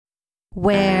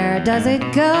Where does it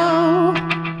go?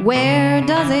 Where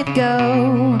does it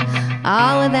go?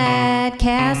 All of that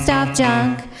cast off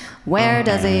junk, where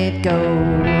does it go?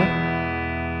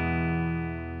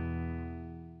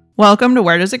 Welcome to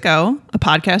Where Does It Go? A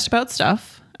podcast about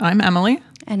stuff. I'm Emily.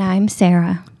 And I'm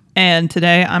Sarah. And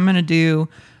today I'm going to do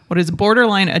what is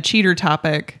borderline a cheater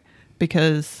topic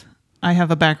because I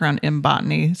have a background in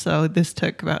botany. So this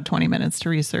took about 20 minutes to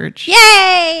research.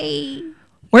 Yay!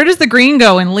 Where does the green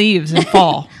go in leaves in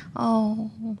fall?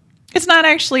 Oh. It's not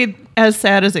actually as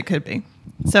sad as it could be.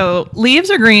 So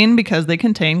leaves are green because they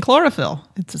contain chlorophyll.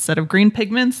 It's a set of green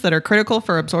pigments that are critical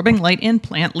for absorbing light in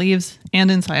plant leaves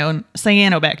and in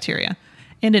cyanobacteria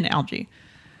and in algae.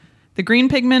 The green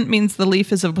pigment means the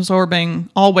leaf is absorbing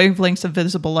all wavelengths of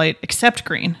visible light except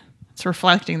green. It's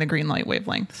reflecting the green light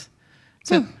wavelengths.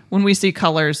 So when we see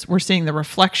colors, we're seeing the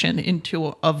reflection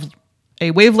of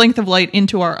a wavelength of light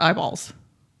into our eyeballs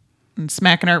and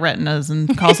smacking our retinas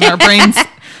and causing our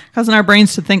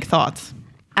brains to think thoughts.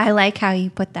 I like how you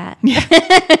put that.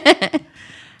 Yeah.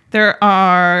 There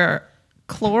are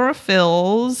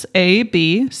chlorophylls A,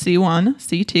 B, C1,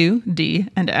 C2, D,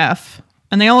 and F.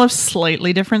 And they all have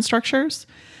slightly different structures.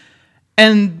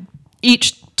 And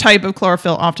each type of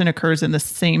chlorophyll often occurs in the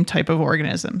same type of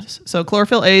organisms. So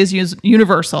chlorophyll A is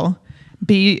universal.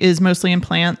 B is mostly in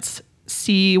plants.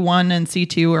 C1 and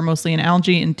C2 are mostly in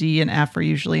algae, and D and F are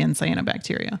usually in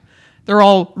cyanobacteria. They're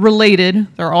all related.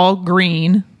 They're all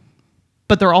green,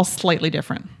 but they're all slightly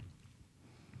different.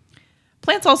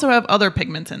 Plants also have other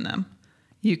pigments in them.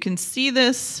 You can see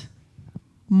this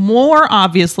more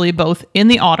obviously both in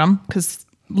the autumn, because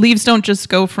leaves don't just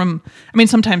go from,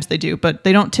 sometimes they do, but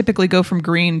they don't typically go from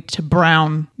green to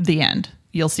brown the end.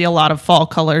 You'll see a lot of fall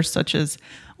colors such as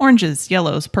oranges,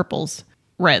 yellows, purples,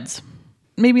 reds.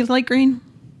 Maybe light green?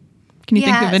 Can you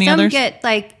think of any others? Yeah,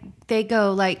 some they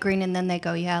go light green and then they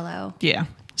go yellow. Yeah.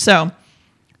 So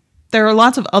there are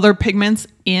lots of other pigments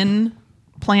in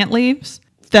plant leaves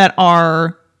that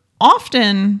are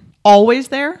often always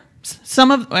there. Some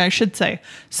of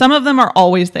them are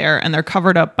always there and they're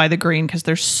covered up by the green because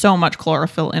there's so much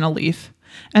chlorophyll in a leaf.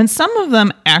 And some of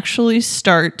them actually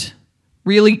kickstart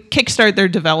their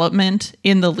development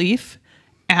in the leaf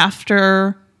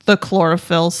after the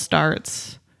chlorophyll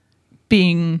starts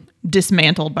being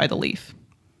dismantled by the leaf.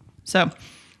 So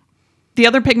the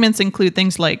other pigments include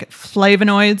things like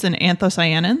flavonoids and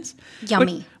anthocyanins.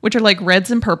 Yummy. Which are like reds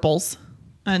and purples,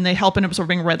 and they help in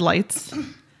absorbing red lights.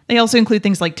 They also include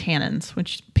things like tannins,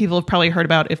 which people have probably heard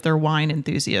about if they're wine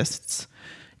enthusiasts.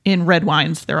 In red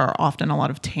wines, there are often a lot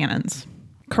of tannins.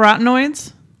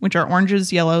 Carotenoids, which are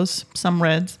oranges, yellows, some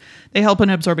reds, they help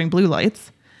in absorbing blue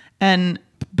lights. And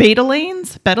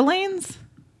betalains?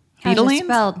 How's it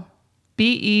spelled?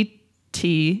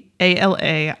 Betalains.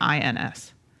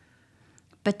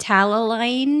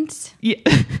 Betalains? Yeah.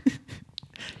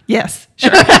 Yes,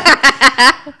 sure.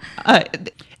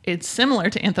 It's similar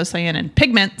to anthocyanin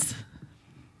pigments,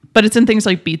 but it's in things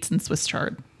like beets and Swiss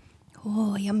chard.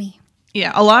 Oh, yummy.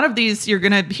 Yeah, a lot of these, you're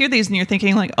going to hear these and you're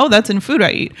thinking like, oh, that's in food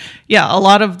I eat. Yeah, a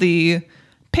lot of the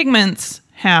pigments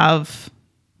have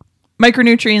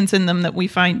micronutrients in them that we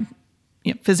find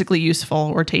physically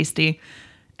useful or tasty.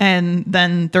 And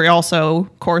then they also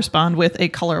correspond with a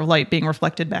color of light being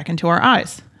reflected back into our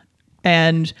eyes.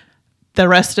 And the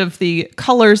rest of the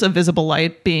colors of visible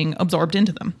light being absorbed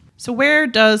into them. So where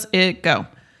does it go?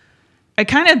 It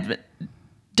kind of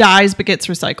dies but gets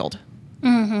recycled.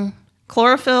 Mm-hmm.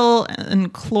 Chlorophyll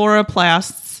and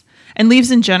chloroplasts and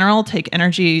leaves in general take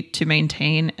energy to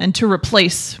maintain and to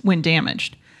replace when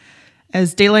damaged.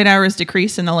 As daylight hours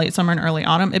decrease in the late summer and early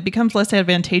autumn, it becomes less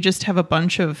advantageous to have a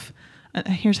bunch of,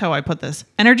 here's how I put this,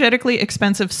 energetically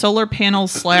expensive solar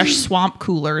panels / swamp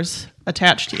coolers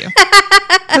attached to you.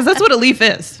 Because that's what a leaf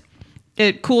is.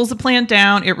 It cools the plant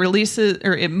down, it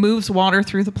moves water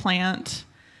through the plant,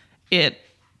 it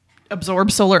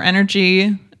absorbs solar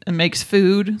energy and makes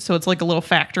food, so it's like a little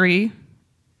factory.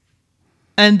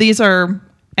 And these are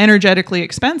energetically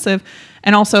expensive,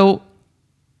 and also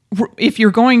if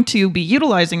you're going to be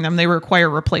utilizing them, they require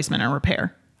replacement and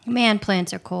repair. Man,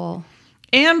 plants are cool.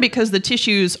 And because the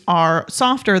tissues are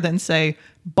softer than, say,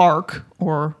 bark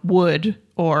or wood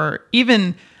or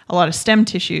even a lot of stem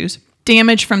tissues,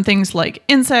 damage from things like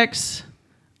insects,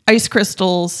 ice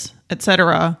crystals,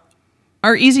 etc.,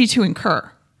 are easy to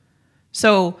incur.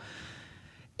 So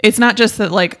it's not just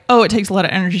that it takes a lot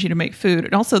of energy to make food.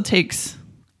 It also takes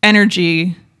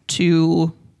energy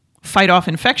to fight off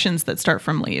infections that start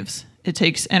from leaves. It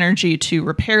takes energy to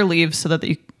repair leaves so that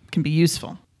they can be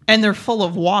useful. And they're full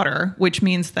of water, which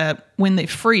means that when they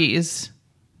freeze,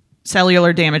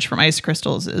 cellular damage from ice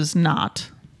crystals is not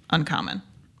uncommon.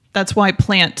 That's why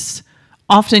plants,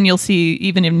 often you'll see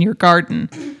even in your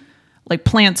garden, like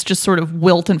plants just sort of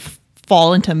wilt and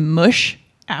fall into mush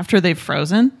after they've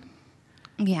frozen.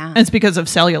 Yeah. And it's because of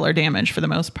cellular damage for the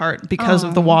most part, because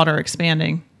of the water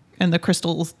expanding and the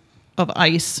crystals of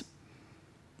ice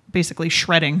basically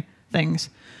shredding things.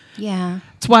 Yeah.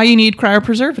 It's why you need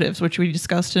cryopreservatives, which we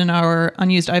discussed in our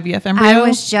unused IVF embryo I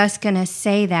was just going to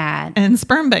say that. and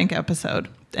sperm bank episode.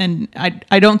 And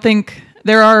I don't think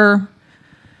there are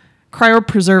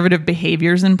cryopreservative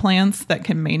behaviors in plants that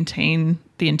can maintain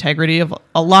the integrity of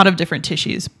a lot of different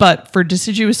tissues. But for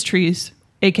deciduous trees,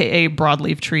 aka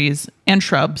broadleaf trees and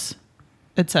shrubs,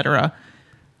 etc.,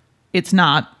 it's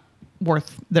not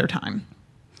worth their time.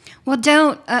 Well,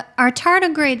 are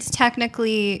tardigrades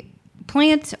technically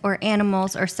plants or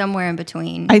animals or somewhere in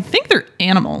between? I think they're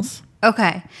animals.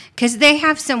 Okay. Because they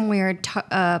have some weird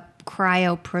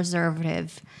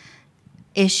cryopreservative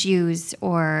issues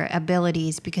or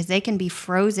abilities because they can be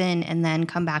frozen and then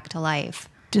come back to life.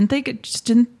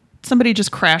 Didn't somebody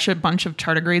just crash a bunch of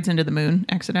tardigrades into the moon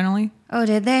accidentally? Oh,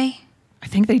 did they? I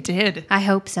think they did. I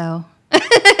hope so.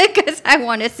 Because I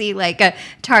want to see like a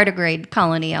tardigrade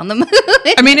colony on the moon.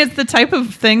 I mean, it's the type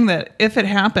of thing that, if it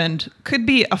happened, could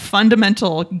be a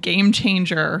fundamental game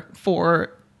changer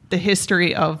for the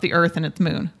history of the Earth and its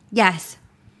moon. Yes.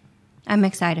 I'm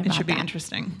excited It about should be that.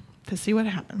 interesting to see what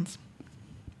happens.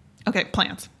 Okay,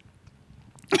 plants.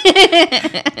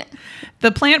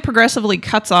 The plant progressively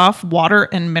cuts off water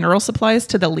and mineral supplies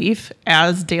to the leaf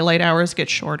as daylight hours get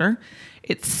shorter.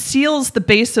 It seals the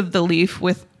base of the leaf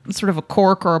with sort of a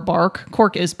cork or a bark.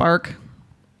 Cork is bark.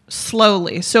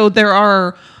 Slowly. So there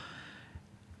are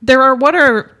what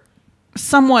are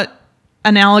somewhat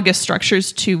analogous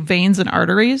structures to veins and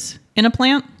arteries in a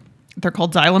plant. They're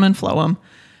called xylem and phloem.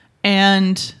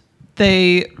 And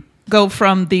they go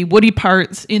from the woody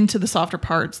parts into the softer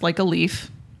parts like a leaf.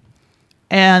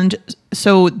 And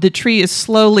so the tree is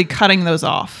slowly cutting those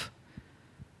off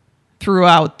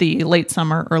throughout the late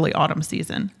summer, early autumn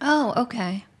season. Oh,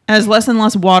 okay. As less and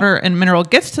less water and mineral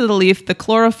gets to the leaf, the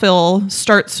chlorophyll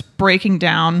starts breaking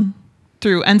down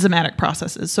through enzymatic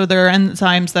processes. So there are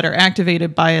enzymes that are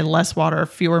activated by less water,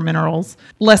 fewer minerals,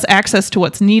 less access to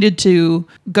what's needed to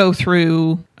go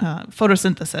through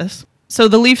photosynthesis. So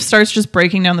the leaf starts just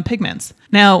breaking down the pigments.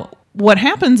 Now, what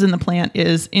happens in the plant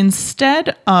is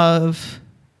instead of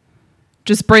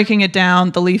just breaking it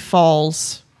down, the leaf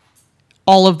falls,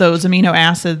 all of those amino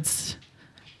acids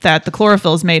that the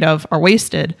chlorophyll is made of are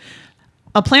wasted.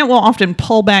 A plant will often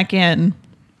pull back in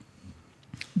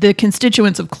the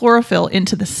constituents of chlorophyll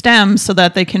into the stem so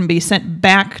that they can be sent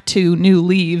back to new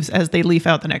leaves as they leaf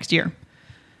out the next year.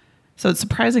 So it's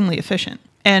surprisingly efficient.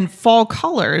 And fall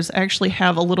colors actually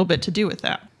have a little bit to do with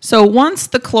that. So once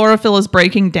the chlorophyll is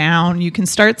breaking down, you can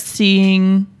start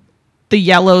seeing the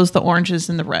yellows, the oranges,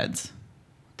 and the reds.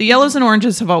 The yellows and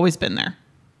oranges have always been there.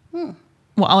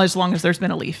 Well, as long as there's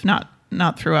been a leaf, not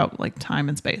throughout like time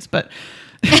and space, but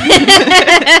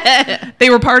they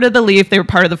were part of the leaf. They were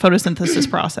part of the photosynthesis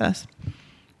process.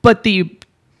 But the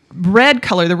red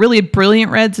color, the really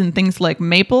brilliant reds and things like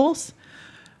maples,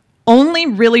 only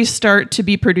really start to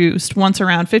be produced once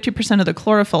around 50% of the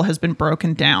chlorophyll has been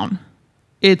broken down.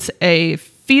 It's a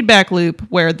feedback loop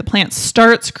where the plant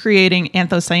starts creating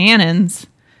anthocyanins,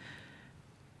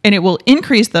 and it will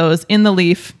increase those in the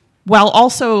leaf while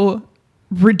also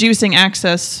reducing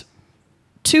access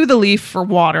to the leaf for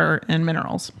water and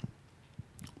minerals.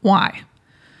 Why?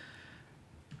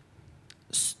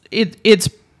 It's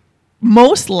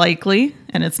most likely,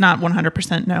 and it's not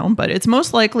 100% known, but it's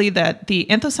most likely that the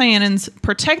anthocyanins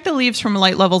protect the leaves from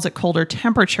light levels at colder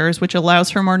temperatures, which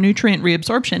allows for more nutrient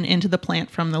reabsorption into the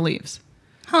plant from the leaves.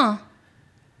 Huh.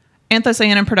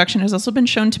 Anthocyanin production has also been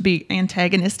shown to be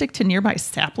antagonistic to nearby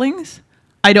saplings.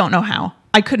 I don't know how.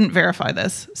 I couldn't verify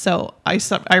this. So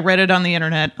I read it on the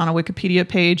internet on a Wikipedia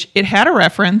page. It had a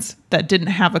reference that didn't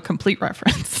have a complete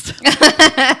reference.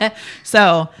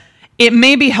 So it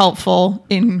may be helpful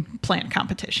in plant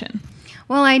competition.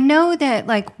 Well, I know that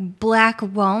like black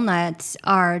walnuts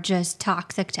are just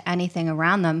toxic to anything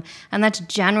around them. And that's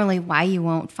generally why you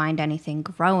won't find anything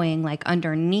growing like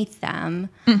underneath them,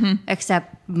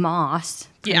 except moss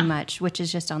pretty much, which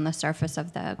is just on the surface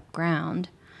of the ground.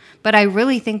 But I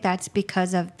really think that's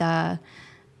because of the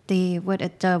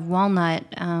walnut,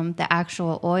 the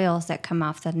actual oils that come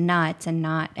off the nuts and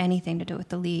not anything to do with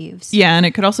the leaves. Yeah, and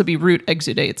it could also be root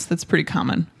exudates. That's pretty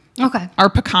common. Okay. Our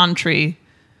pecan tree,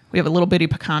 we have a little bitty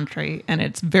pecan tree, and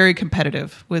it's very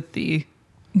competitive with the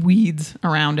weeds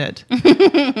around it.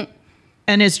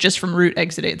 And it's just from root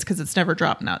exudates because it's never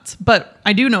dropped nuts. But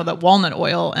I do know that walnut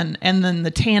oil and then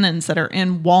the tannins that are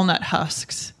in walnut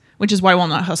husks, which is why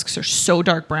walnut husks are so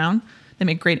dark brown, they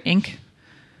make great ink,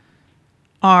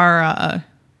 they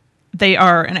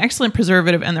are an excellent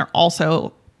preservative, and they're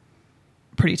also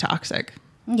pretty toxic.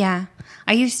 Yeah.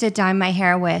 I used to dye my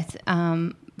hair with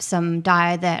some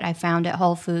dye that I found at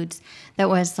Whole Foods that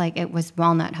was like, it was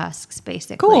walnut husks,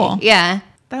 basically. Cool. Yeah.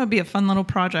 That would be a fun little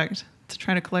project to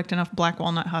try to collect enough black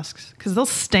walnut husks, because they'll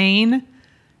stain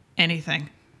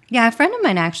anything. Yeah, a friend of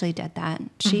mine actually did that.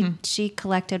 She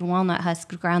collected walnut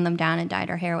husks, ground them down, and dyed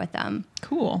her hair with them.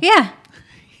 Cool. Yeah.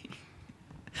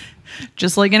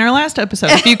 Just like in our last episode,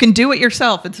 if you can do it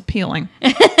yourself, it's appealing.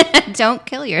 Don't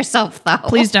kill yourself, though.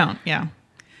 Please don't. Yeah.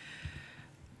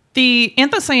 The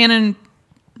anthocyanin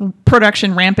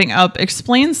production ramping up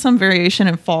explains some variation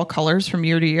in fall colors from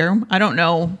year to year. I don't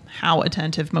know how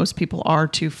attentive most people are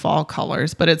to fall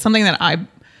colors, but it's something that I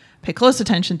pay close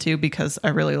attention to because I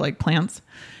really like plants.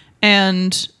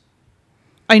 And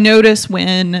I notice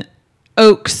when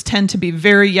oaks tend to be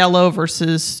very yellow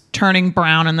versus turning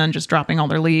brown and then just dropping all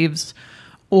their leaves,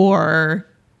 or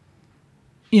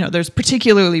there's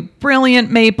particularly brilliant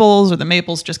maples, or the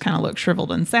maples just kind of look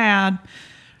shriveled and sad.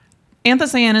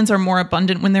 Anthocyanins are more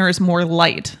abundant when there is more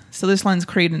light. So this lends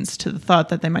credence to the thought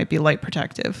that they might be light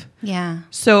protective. Yeah.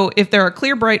 So if there are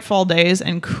clear, bright fall days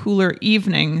and cooler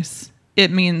evenings,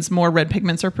 it means more red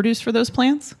pigments are produced for those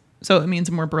plants. So it means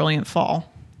a more brilliant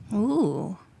fall.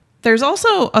 Ooh. There's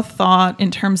also a thought in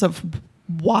terms of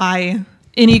why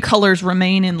any colors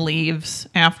remain in leaves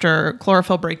after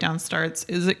chlorophyll breakdown starts,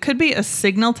 is it could be a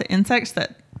signal to insects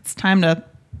that it's time to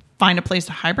find a place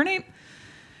to hibernate.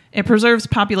 It preserves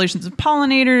populations of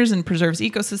pollinators and preserves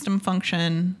ecosystem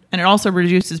function. And it also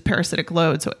reduces parasitic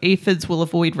load. So aphids will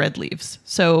avoid red leaves.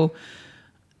 So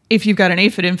if you've got an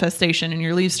aphid infestation and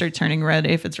your leaves start turning red,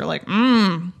 aphids are like,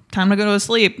 time to go to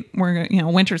sleep.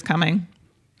 Winter's coming.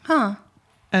 Huh.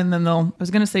 And then I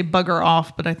was going to say bugger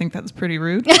off, but I think that's pretty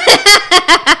rude.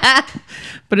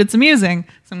 But it's amusing,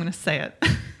 so I'm going to say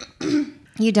it.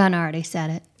 You done already said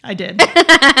it. I did.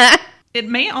 It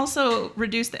may also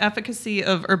reduce the efficacy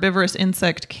of herbivorous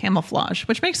insect camouflage,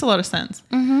 which makes a lot of sense.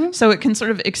 Mm-hmm. So it can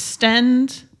sort of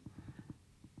extend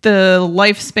the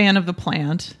lifespan of the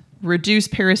plant, reduce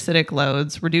parasitic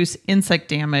loads, reduce insect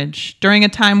damage during a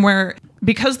time where,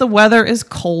 because the weather is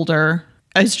colder,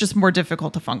 it's just more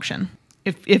difficult to function.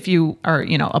 If you are,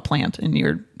 a plant and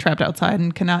you're trapped outside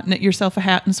and cannot knit yourself a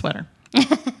hat and sweater.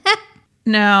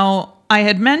 Now, I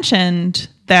had mentioned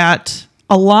that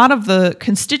a lot of the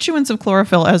constituents of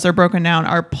chlorophyll, as they're broken down,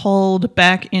 are pulled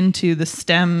back into the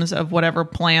stems of whatever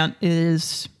plant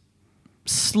is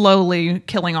slowly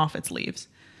killing off its leaves.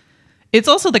 It's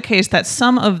also the case that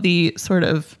some of the sort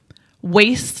of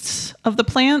wastes of the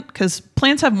plant, because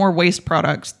plants have more waste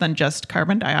products than just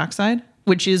carbon dioxide,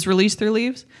 which is released through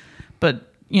leaves.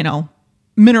 But,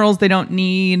 minerals they don't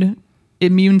need,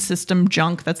 immune system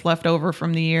junk that's left over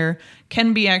from the year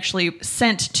can be actually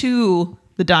sent to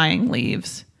the dying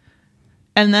leaves.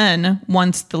 And then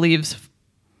once the leaves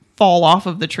fall off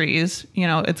of the trees,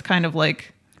 it's kind of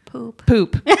like poop.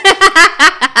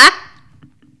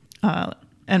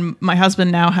 And my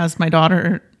husband now has my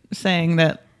daughter saying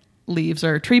that leaves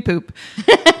are tree poop,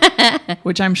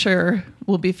 which I'm sure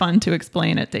will be fun to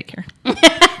explain at daycare.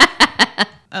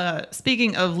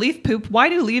 Speaking of leaf poop, why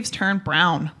do leaves turn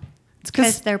brown? It's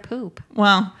because they're poop.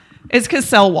 Well, it's because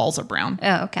cell walls are brown.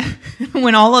 Oh, okay.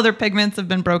 When all other pigments have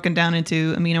been broken down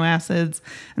into amino acids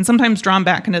and sometimes drawn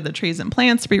back into the trees and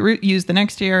plants to be used the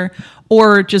next year,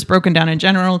 or just broken down in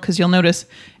general, because you'll notice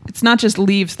it's not just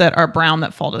leaves that are brown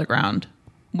that fall to the ground.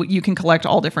 You can collect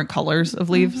all different colors of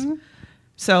leaves. Mm-hmm.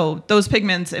 So those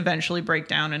pigments eventually break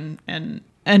down and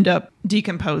end up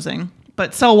decomposing.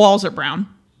 But cell walls are brown.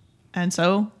 And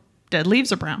so dead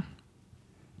leaves are brown.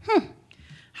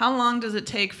 How long does it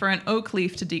take for an oak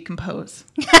leaf to decompose?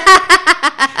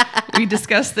 We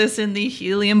discussed this in the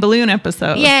helium balloon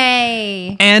episode.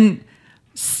 Yay! And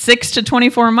 6 to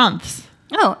 24 months.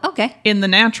 Oh, okay. In the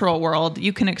natural world,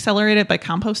 you can accelerate it by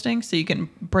composting. So you can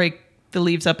break the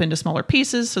leaves up into smaller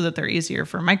pieces so that they're easier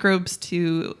for microbes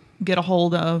to get a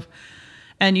hold of.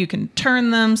 And you can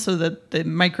turn them so that the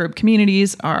microbe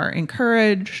communities are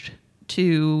encouraged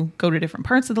to go to different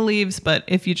parts of the leaves. But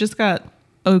if you just got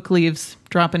oak leaves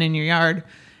dropping in your yard,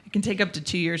 it can take up to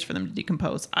 2 years for them to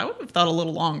decompose. I would have thought a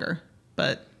little longer,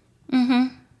 but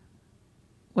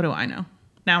what do I know?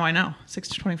 Now I know, 6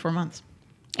 to 24 months.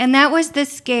 And that was the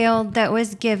scale that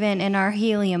was given in our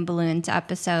helium balloons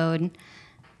episode.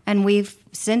 And we've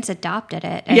since adopted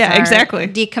it as our exactly.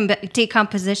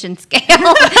 Decomposition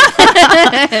scale.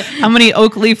 How many fallen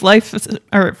oak leaf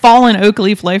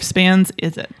lifespans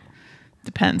is it?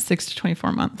 Depends, 6 to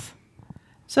 24 months.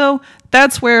 So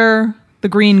that's where the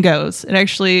green goes. It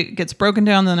actually gets broken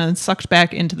down and then sucked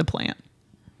back into the plant.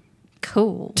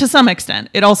 Cool. To some extent.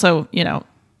 It also,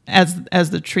 as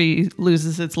the tree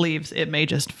loses its leaves, it may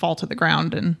just fall to the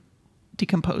ground and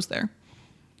decompose there.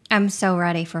 I'm so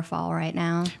ready for fall right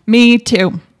now. Me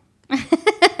too.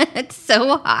 It's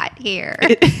so hot here.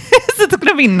 It's going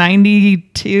to be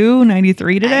 92,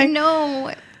 93 today. I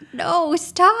know. No,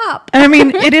 stop. I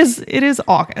mean, it is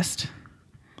August.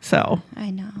 So. I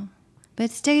know. But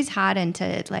it stays hot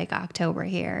into like October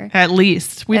here. At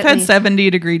least. We've had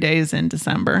 70-degree days in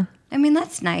December. I mean,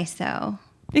 that's nice though.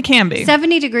 It can be.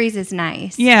 70 degrees is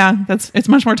nice. Yeah, it's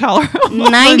much more tolerable.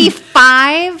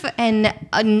 95 and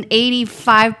an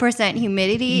 85%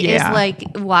 humidity is like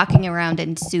walking around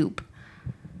in soup.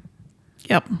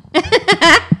 Yep.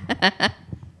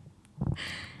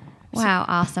 Wow,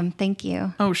 awesome. Thank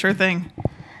you. Oh, sure thing.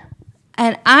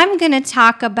 And I'm going to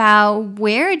talk about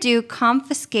where do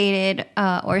confiscated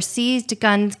or seized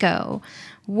guns go?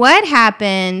 What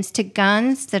happens to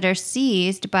guns that are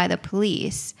seized by the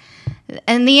police?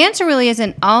 And the answer really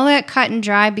isn't all that cut and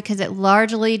dry because it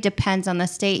largely depends on the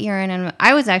state you're in. And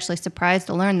I was actually surprised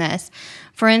to learn this.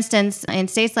 For instance, in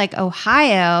states like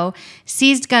Ohio,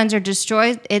 seized guns are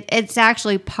destroyed. It's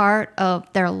actually part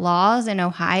of their laws in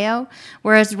Ohio,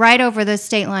 whereas right over the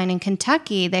state line in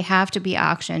Kentucky, they have to be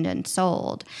auctioned and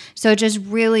sold. So it just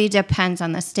really depends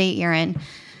on the state you're in.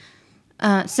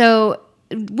 So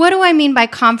what do I mean by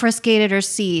confiscated or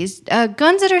seized?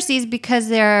 Guns that are seized because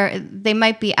they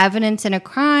might be evidence in a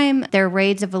crime. They're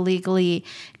raids of illegally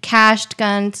cached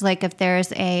guns. Like if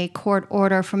there's a court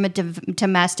order from a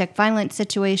domestic violence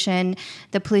situation,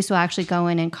 the police will actually go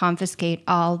in and confiscate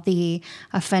all the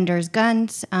offender's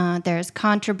guns. There's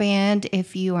contraband.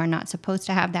 If you are not supposed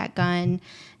to have that gun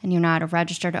and you're not a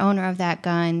registered owner of that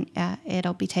gun,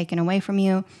 it'll be taken away from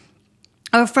you.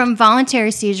 Or from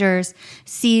voluntary seizures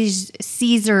from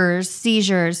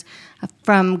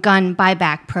gun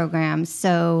buyback programs.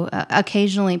 So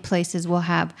occasionally places will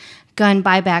have gun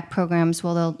buyback programs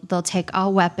where they'll take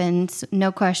all weapons,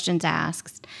 no questions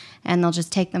asked, and they'll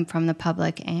just take them from the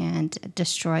public and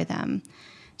destroy them.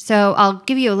 So I'll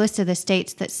give you a list of the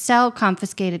states that sell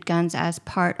confiscated guns as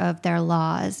part of their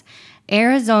laws.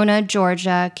 Arizona,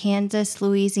 Georgia, Kansas,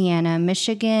 Louisiana,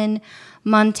 Michigan,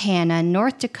 Montana,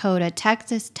 North Dakota,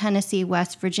 Texas, Tennessee,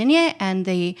 West Virginia, and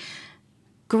the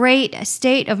great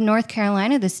state of North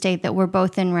Carolina, the state that we're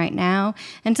both in right now.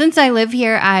 And since I live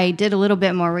here, I did a little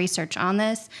bit more research on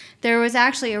this. There was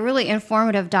actually a really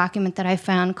informative document that I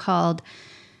found called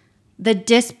The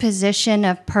Disposition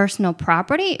of Personal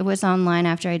Property. It was online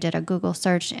after I did a Google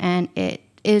search, and it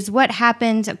is what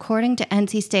happens according to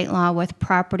NC state law with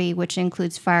property, which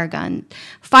includes firearms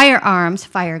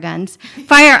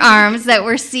that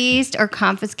were seized or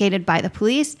confiscated by the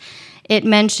police. It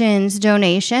mentions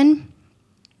donation,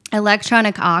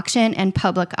 electronic auction, and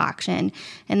public auction.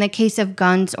 In the case of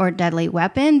guns or deadly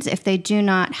weapons, if they do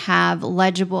not have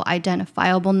legible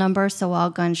identifiable numbers, so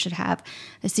all guns should have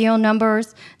the serial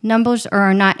numbers or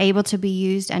are not able to be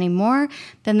used anymore,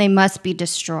 then they must be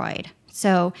destroyed.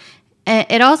 So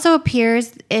it also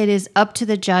appears it is up to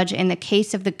the judge in the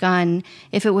case of the gun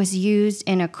if it was used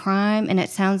in a crime, and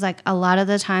it sounds like a lot of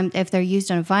the time if they're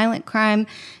used in a violent crime,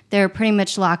 they're pretty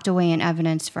much locked away in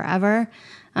evidence forever.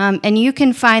 And you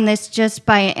can find this just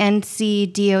by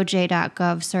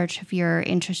ncdoj.gov search if you're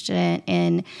interested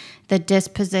in the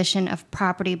disposition of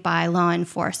property by law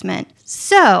enforcement.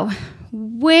 So,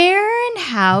 where and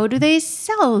how do they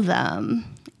sell them?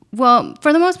 Well,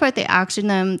 for the most part, they auction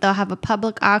them. They'll have a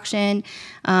public auction.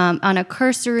 On a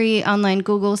cursory online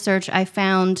Google search, I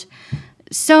found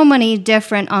so many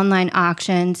different online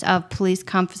auctions of police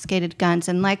confiscated guns.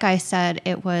 And like I said,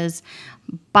 it was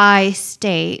by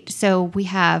state. So we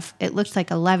have, it looks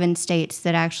like 11 states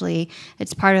that actually,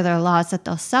 it's part of their laws that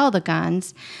they'll sell the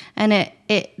guns. And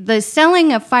the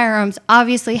selling of firearms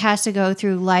obviously has to go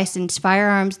through licensed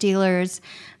firearms dealers.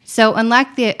 So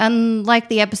unlike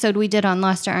the episode we did on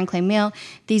Lost or Unclaimed Mail,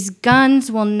 these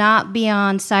guns will not be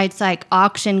on sites like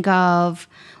AuctionGov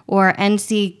or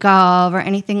NC.gov or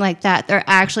anything like that. They're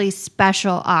actually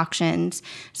special auctions.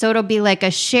 So it'll be like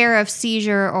a sheriff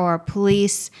seizure or a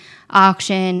police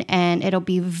auction, and it'll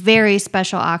be very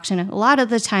special auction. A lot of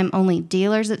the time, only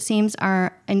dealers, it seems,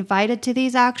 are invited to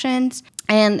these auctions.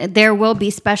 And there will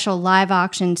be special live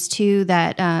auctions, too,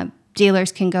 that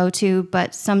dealers can go to,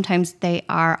 but sometimes they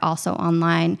are also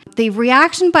online. The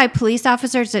reaction by police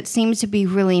officers, it seems to be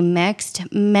really mixed.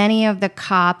 Many of the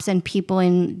cops and people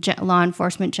in law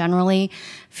enforcement generally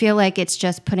feel like it's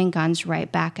just putting guns right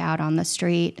back out on the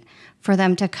street for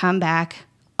them to come back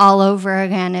all over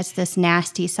again. It's this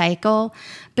nasty cycle.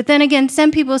 But then again, some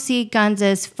people see guns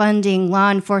as funding law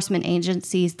enforcement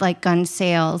agencies like gun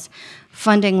sales,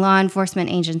 funding law enforcement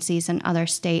agencies and other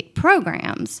state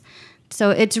programs.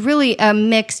 So it's really a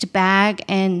mixed bag,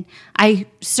 and I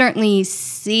certainly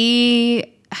see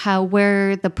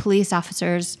where the police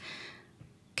officers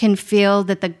can feel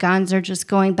that the guns are just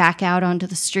going back out onto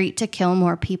the street to kill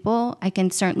more people. I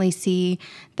can certainly see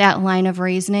that line of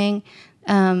reasoning.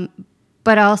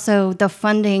 But also the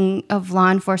funding of law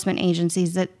enforcement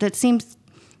agencies, that seems,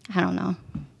 I don't know.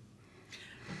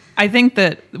 I think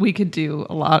that we could do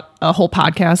a whole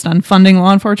podcast on funding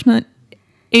law enforcement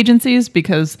agencies,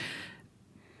 because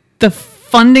the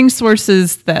funding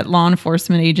sources that law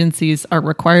enforcement agencies are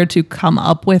required to come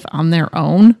up with on their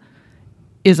own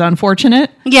is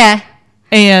unfortunate. Yeah.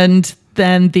 And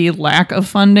then the lack of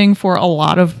funding for a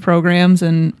lot of programs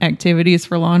and activities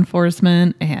for law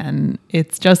enforcement. And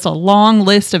it's just a long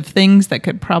list of things that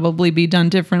could probably be done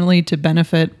differently to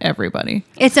benefit everybody.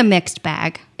 It's a mixed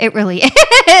bag. It really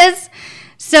is.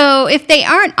 So if they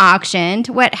aren't auctioned,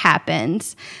 what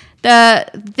happens?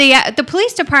 The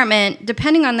police department,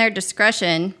 depending on their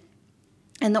discretion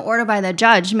and the order by the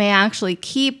judge, may actually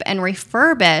keep and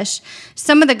refurbish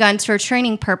some of the guns for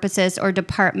training purposes or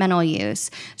departmental use.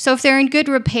 So if they're in good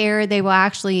repair, they will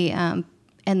actually, and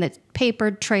the paper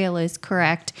trail is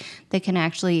correct, they can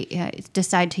actually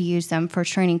decide to use them for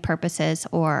training purposes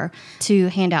or to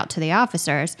hand out to the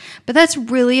officers. But that's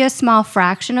really a small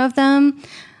fraction of them.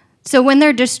 So when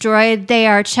they're destroyed, they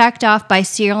are checked off by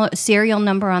serial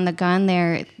number on the gun.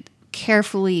 They're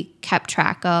carefully kept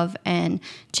track of and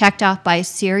checked off by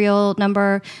serial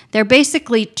number. They're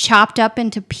basically chopped up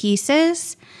into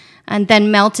pieces and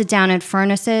then melted down in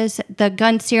furnaces. The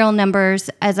gun serial numbers,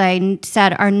 as I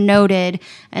said, are noted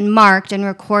and marked and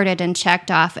recorded and checked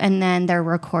off, and then they're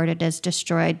recorded as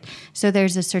destroyed. So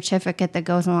there's a certificate that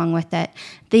goes along with it.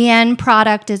 The end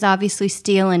product is obviously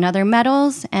steel and other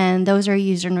metals, and those are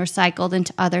used and recycled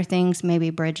into other things, maybe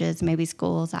bridges, maybe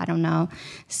schools, I don't know.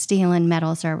 Steel and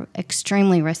metals are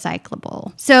extremely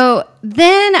recyclable. So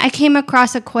then I came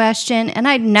across a question, and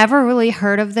I'd never really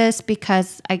heard of this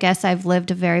because I guess I've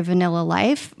lived a very vanilla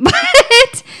life,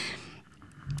 but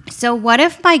so what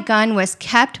if my gun was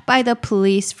kept by the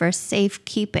police for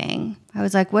safekeeping? I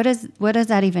was like, what does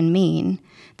that even mean?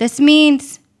 This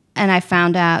means, and I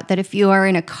found out that if you are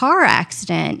in a car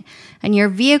accident and your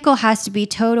vehicle has to be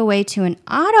towed away to an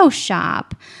auto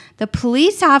shop, the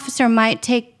police officer might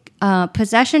take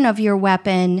possession of your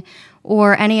weapon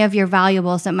or any of your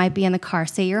valuables that might be in the car.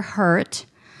 Say you're hurt,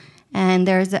 and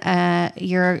there's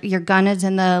your gun is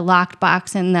in the locked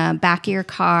box in the back of your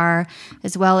car,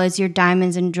 as well as your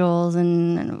diamonds and jewels,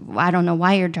 and I don't know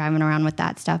why you're driving around with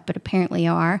that stuff, but apparently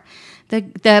you are.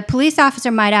 The police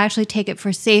officer might actually take it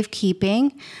for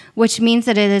safekeeping, which means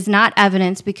that it is not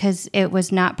evidence because it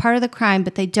was not part of the crime,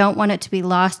 but they don't want it to be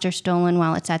lost or stolen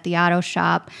while it's at the auto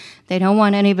shop. They don't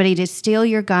want anybody to steal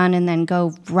your gun and then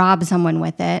go rob someone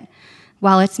with it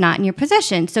while it's not in your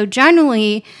possession. So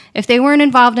generally, if they weren't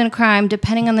involved in a crime,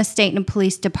 depending on the state and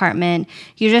police department,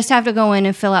 you just have to go in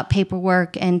and fill out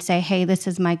paperwork and say, hey, this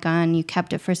is my gun. You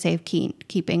kept it for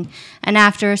safekeeping. And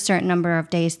after a certain number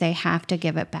of days, they have to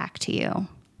give it back to you.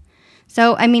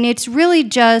 So, I mean, it's really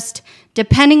just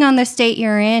depending on the state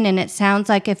you're in, and it sounds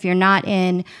like if you're not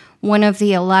in one of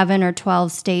the 11 or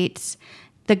 12 states,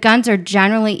 the guns are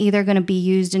generally either going to be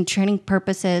used in training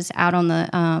purposes out on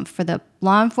the for the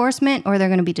law enforcement, or they're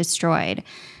going to be destroyed.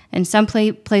 And some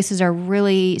places are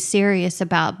really serious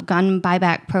about gun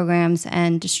buyback programs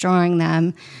and destroying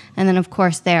them. And then, of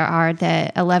course, there are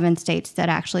the 11 states that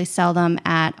actually sell them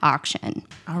at auction.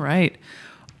 All right.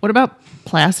 What about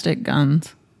plastic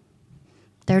guns?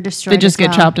 They're destroyed. They just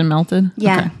get chopped and melted?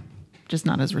 Yeah. Okay. Just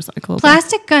not as recyclable.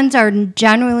 Plastic guns are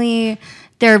generally,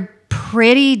 they're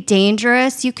pretty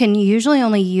dangerous. You can usually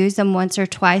only use them once or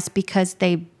twice because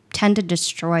they tend to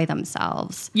destroy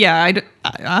themselves. Yeah,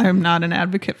 I'm not an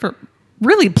advocate for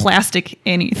really plastic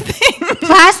anything.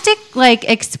 Plastic, like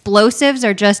explosives,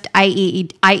 are just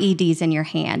IEDs in your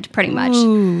hand, pretty much.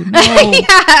 Ooh, no.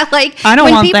 Yeah, like I don't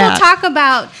when want people that. talk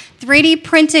about 3D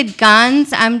printed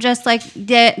guns, I'm just like,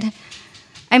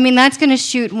 I mean, that's going to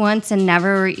shoot once and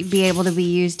never be able to be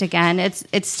used again. It's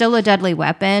still a deadly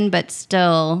weapon, but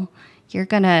still, you're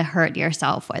going to hurt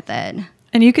yourself with it.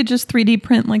 And you could just 3D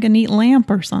print like a neat lamp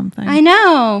or something. I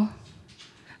know.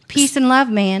 Peace and love,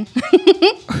 man.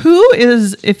 Who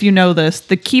is, if you know this,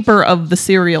 the keeper of the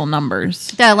serial numbers?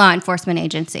 The law enforcement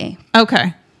agency.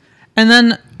 Okay. And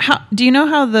then, do you know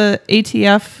how the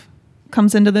ATF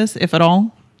comes into this, if at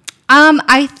all?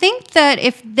 I think that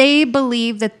if they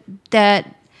believe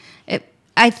that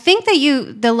I think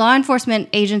that the law enforcement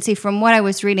agency, from what I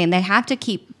was reading, they have to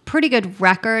keep pretty good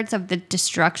records of the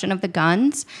destruction of the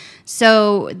guns.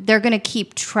 So they're going to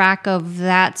keep track of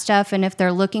that stuff. And if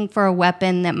they're looking for a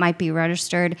weapon that might be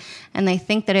registered and they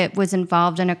think that it was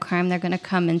involved in a crime, they're going to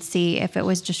come and see if it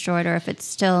was destroyed or if it's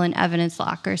still in evidence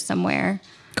locker somewhere.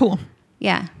 Cool.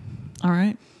 Yeah. All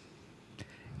right.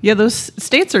 Yeah, those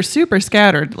states are super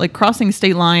scattered. Like crossing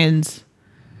state lines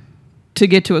to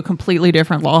get to a completely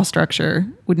different law structure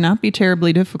would not be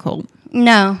terribly difficult.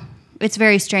 No, it's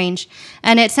very strange.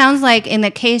 And it sounds like in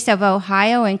the case of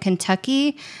Ohio and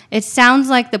Kentucky, it sounds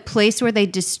like the place where they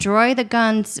destroy the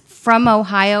guns from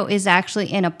Ohio is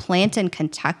actually in a plant in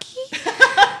Kentucky.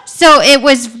 So it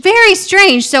was very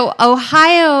strange. So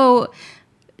Ohio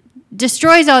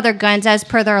destroys all their guns as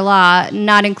per their law,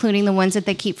 not including the ones that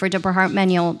they keep for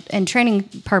departmental and training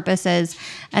purposes.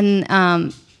 And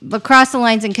across the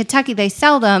lines in Kentucky, they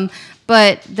sell them,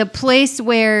 but the place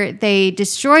where they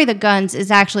destroy the guns is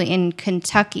actually in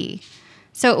Kentucky.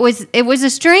 So it was a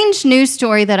strange news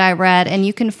story that I read, and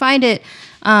you can find it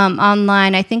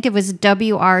online. I think it was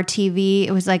WRTV.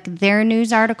 It was like their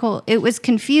news article. It was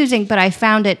confusing, but I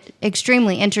found it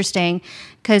extremely interesting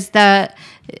because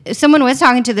someone was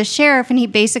talking to the sheriff, and he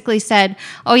basically said,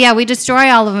 "Oh yeah, we destroy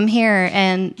all of them here,"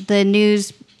 and the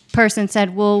news person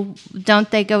said, "Well, don't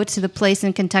they go to the place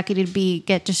in Kentucky to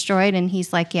get destroyed?" And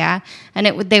he's like, "Yeah." And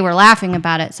they were laughing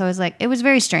about it. So it was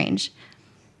very strange.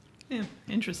 Yeah,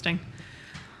 interesting.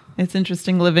 It's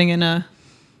interesting living in a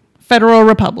federal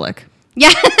republic.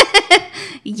 Yeah.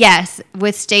 Yes,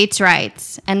 with states'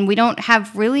 rights. And we don't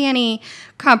have really any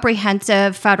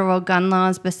comprehensive federal gun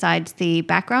laws besides the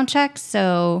background checks.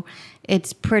 So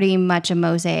it's pretty much a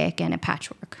mosaic and a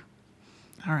patchwork.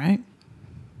 All right.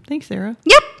 Thanks, Sarah.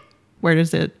 Yep. Where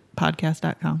does it?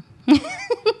 Podcast.com.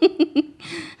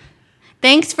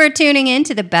 Thanks for tuning in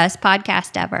to the best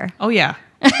podcast ever. Oh, yeah.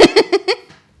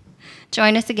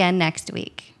 Join us again next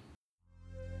week.